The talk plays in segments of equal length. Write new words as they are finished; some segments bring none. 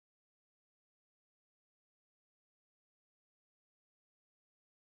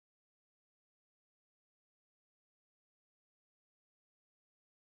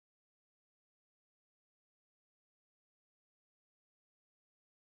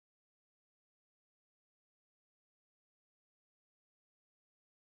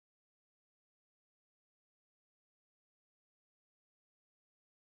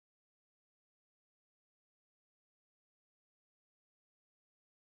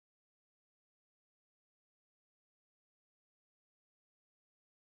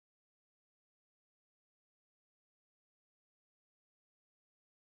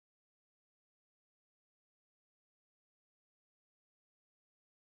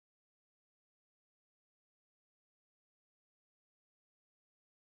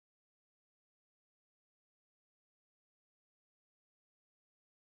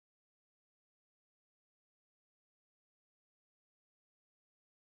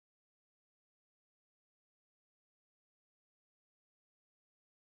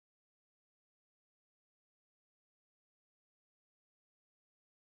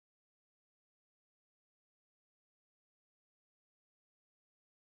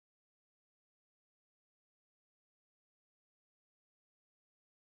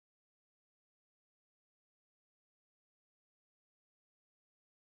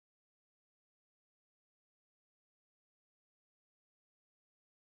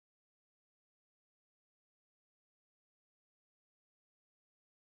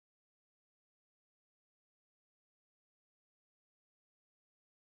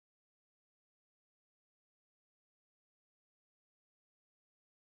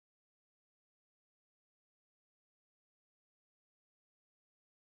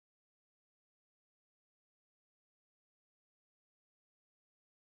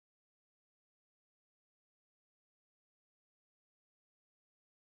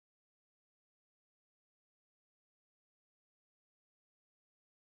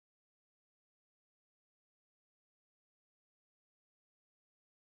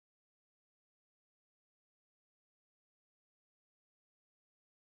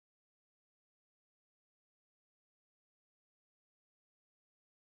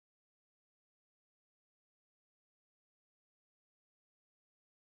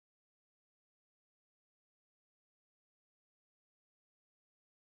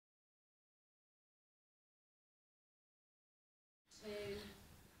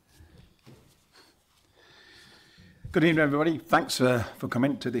Good evening, everybody. Thanks for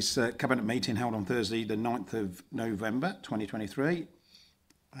coming to this Cabinet meeting held on Thursday, the 9th of November 2023.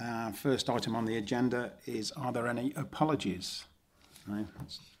 First item on the agenda is, are there any apologies? No,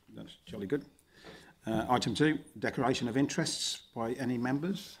 that's jolly good. Item 2, declaration of interests by any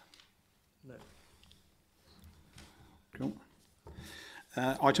members? No. Cool.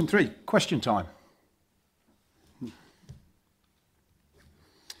 Item 3, question time.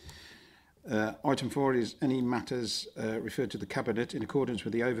 Item 4 is any matters referred to the Cabinet in accordance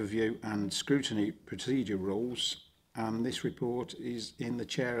with the overview and scrutiny procedure rules, and this report is in the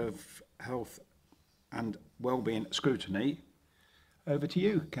Chair of Health and Wellbeing Scrutiny. Over to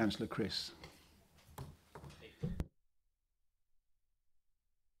you, Councillor Chris.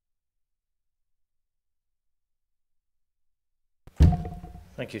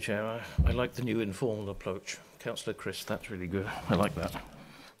 Thank you, Chair. I like the new informal approach. Councillor Chris, that's really good. I like that.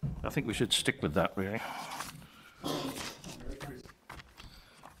 I think we should stick with that, really.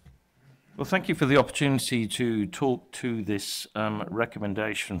 Well, thank you for the opportunity to talk to this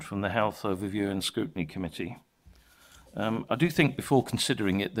recommendation from the Health Overview and Scrutiny Committee. I do think before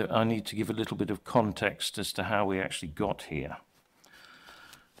considering it that I need to give a little bit of context as to how we actually got here.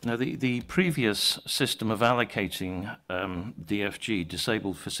 Now, the previous system of allocating DFG,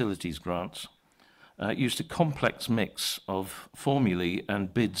 Disabled Facilities Grants, used a complex mix of formulae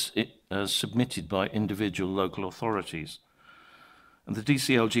and bids submitted by individual local authorities. And the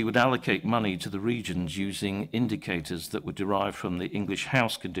DCLG would allocate money to the regions using indicators that were derived from the English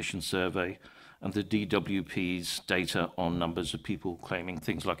House Condition Survey and the DWP's data on numbers of people claiming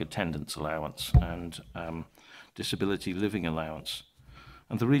things like attendance allowance and disability living allowance.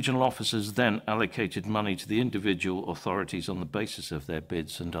 And the regional officers then allocated money to the individual authorities on the basis of their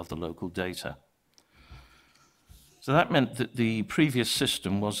bids and other local data. So that meant that the previous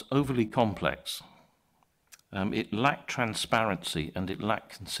system was overly complex. It lacked transparency and it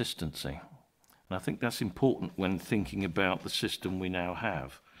lacked consistency. And I think that's important when thinking about the system we now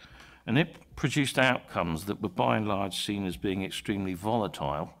have. And it produced outcomes that were by and large seen as being extremely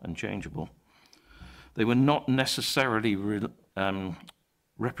volatile and changeable. They were not necessarily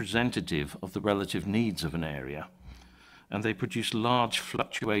representative of the relative needs of an area, and they produced large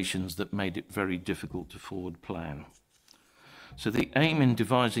fluctuations that made it very difficult to forward plan. So the aim in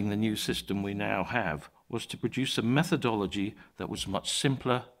devising the new system we now have was to produce a methodology that was much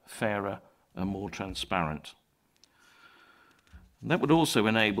simpler, fairer, and more transparent. And that would also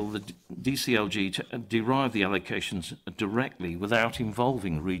enable the DCLG to derive the allocations directly without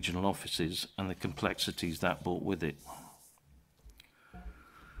involving regional offices and the complexities that brought with it.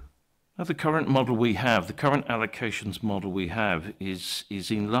 Now, the current model we have, the current allocations model we have is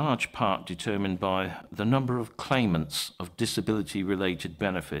in large part determined by the number of claimants of disability-related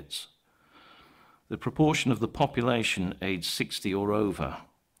benefits, the proportion of the population aged 60 or over,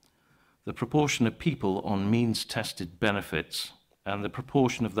 the proportion of people on means-tested benefits, and the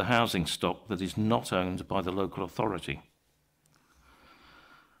proportion of the housing stock that is not owned by the local authority.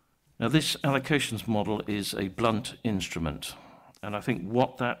 Now, this allocations model is a blunt instrument. And I think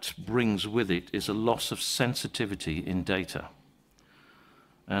what that brings with it is a loss of sensitivity in data.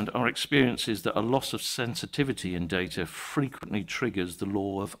 And our experience is that a loss of sensitivity in data frequently triggers the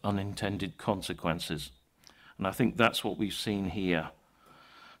law of unintended consequences. And I think that's what we've seen here.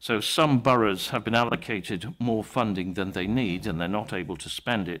 So some boroughs have been allocated more funding than they need and they're not able to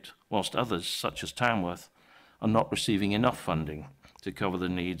spend it, whilst others, such as Tamworth, are not receiving enough funding to cover the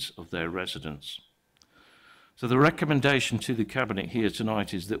needs of their residents. So the recommendation to the Cabinet here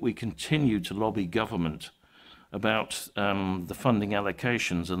tonight is that we continue to lobby government about the funding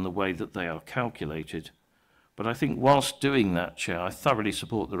allocations and the way that they are calculated. But I think whilst doing that, Chair, I thoroughly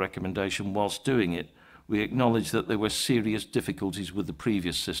support the recommendation. Whilst doing it, we acknowledge that there were serious difficulties with the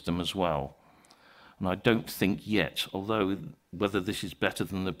previous system as well. And I don't think yet, although whether this is better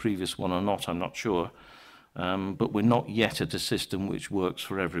than the previous one or not, I'm not sure, but we're not yet at a system which works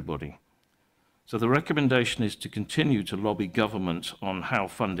for everybody. So the recommendation is to continue to lobby government on how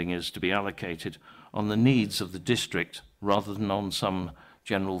funding is to be allocated on the needs of the district rather than on some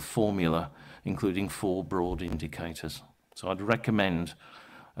general formula, including 4 broad indicators. So I'd recommend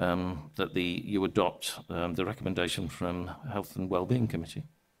that you adopt the recommendation from Health and Wellbeing Committee.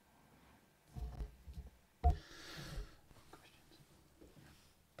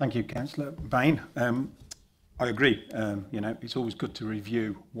 Thank you, Councillor Bain. I agree. It's always good to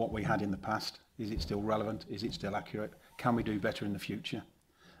review what we had in the past. Is it still relevant? Is it still accurate? Can we do better in the future?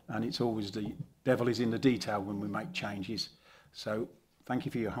 And it's always the devil is in the detail when we make changes. So thank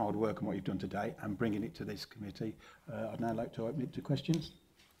you for your hard work and what you've done today and bringing it to this committee. I'd now like to open it to questions.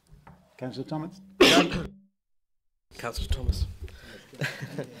 Councillor Thomas. Councillor Thomas.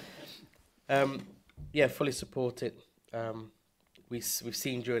 Yeah, fully support it. We've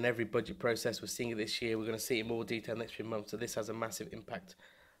seen during every budget process, we're seeing it this year, we're going to see it in more detail next few months, so this has a massive impact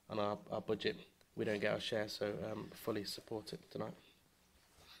on our budget. We don't get our share, so fully support it tonight.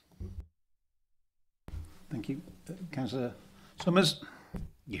 Thank you. Councillor Summers?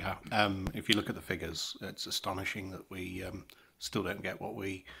 Yeah, if you look at the figures, it's astonishing that we still don't get what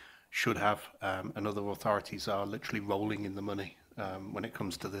we should have, and other authorities are literally rolling in the money when it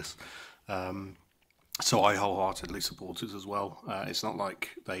comes to this. So I wholeheartedly support it as well. It's not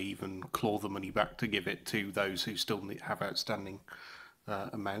like they even claw the money back to give it to those who still have outstanding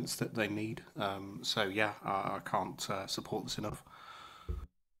amounts that they need. So yeah, I can't support this enough.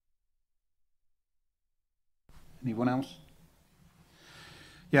 Anyone else?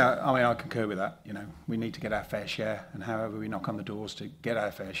 Yeah, I mean, I concur with that. You know, we need to get our fair share, and however we knock on the doors to get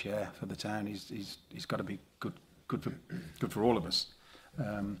our fair share for the town is got to be good for all of us.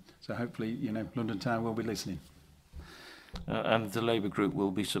 So hopefully, you know, London Town will be listening. And the Labour Group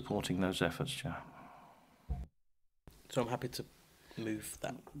will be supporting those efforts, Chair. So I'm happy to move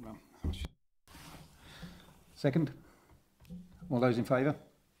that. Well, second? All those in favour?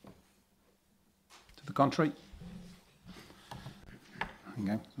 To the contrary?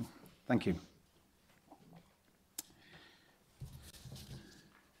 Okay, thank you.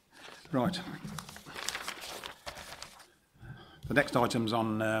 Right. The next items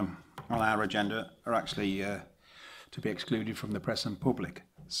on our agenda are actually to be excluded from the press and public.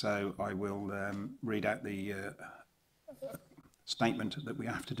 So I will read out the statement that we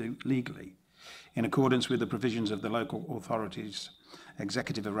have to do legally. In accordance with the provisions of the local authorities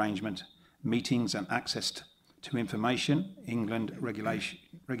executive arrangement, meetings and access to information, England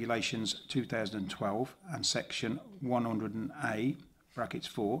Regulations 2012 and Section 100A, brackets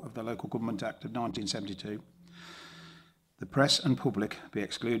 4 of the Local Government Act of 1972, the press and public be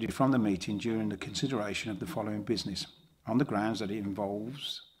excluded from the meeting during the consideration of the following business, on the grounds that it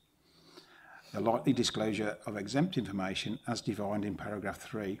involves the likely disclosure of exempt information as defined in paragraph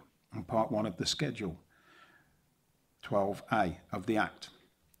 3 and part 1 of the Schedule 12A of the Act,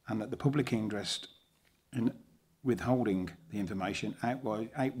 and that the public interest in withholding the information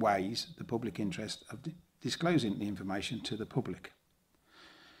outweighs the public interest of disclosing the information to the public.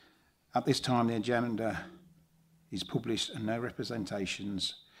 At this time, the agenda is published and no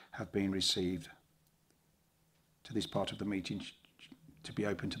representations have been received to this part of the meeting to be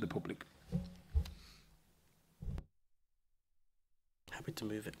open to the public. Happy to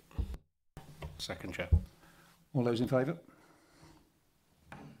move it. Second, Chair. All those in favour?